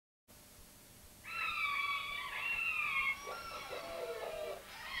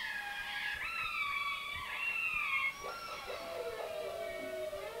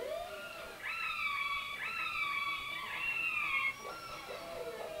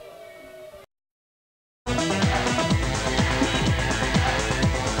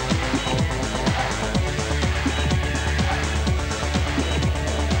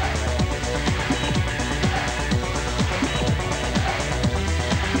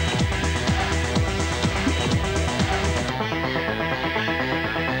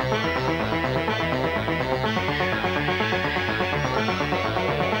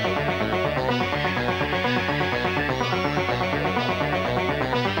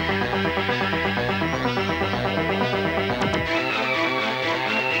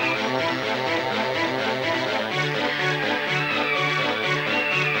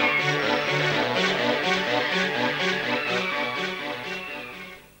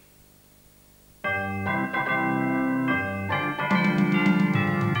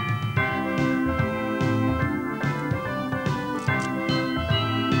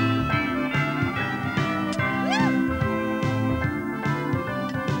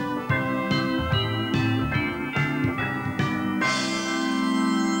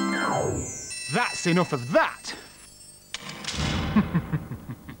That's enough of that.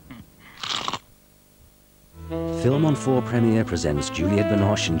 Film on 4 Premiere presents Juliette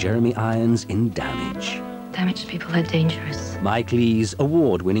Binoche and Jeremy Irons in Damage. Damaged people are dangerous. Mike Leigh's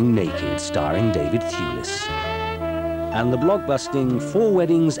award-winning Naked, starring David Thewlis. And the blockbusting 4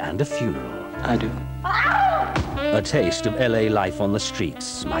 Weddings and a Funeral. I do. A taste of LA life on the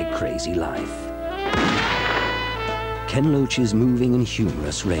streets, My Crazy Life. Ken Loach's moving and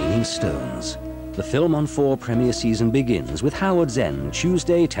humorous Raining Stones. The Film on 4 premiere season begins with Howard's End,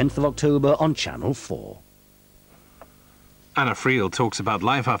 Tuesday, 10th of October on Channel 4. Anna Friel talks about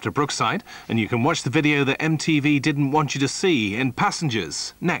life after Brookside, and you can watch the video that MTV didn't want you to see in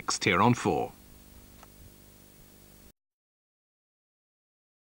Passengers, next here on 4.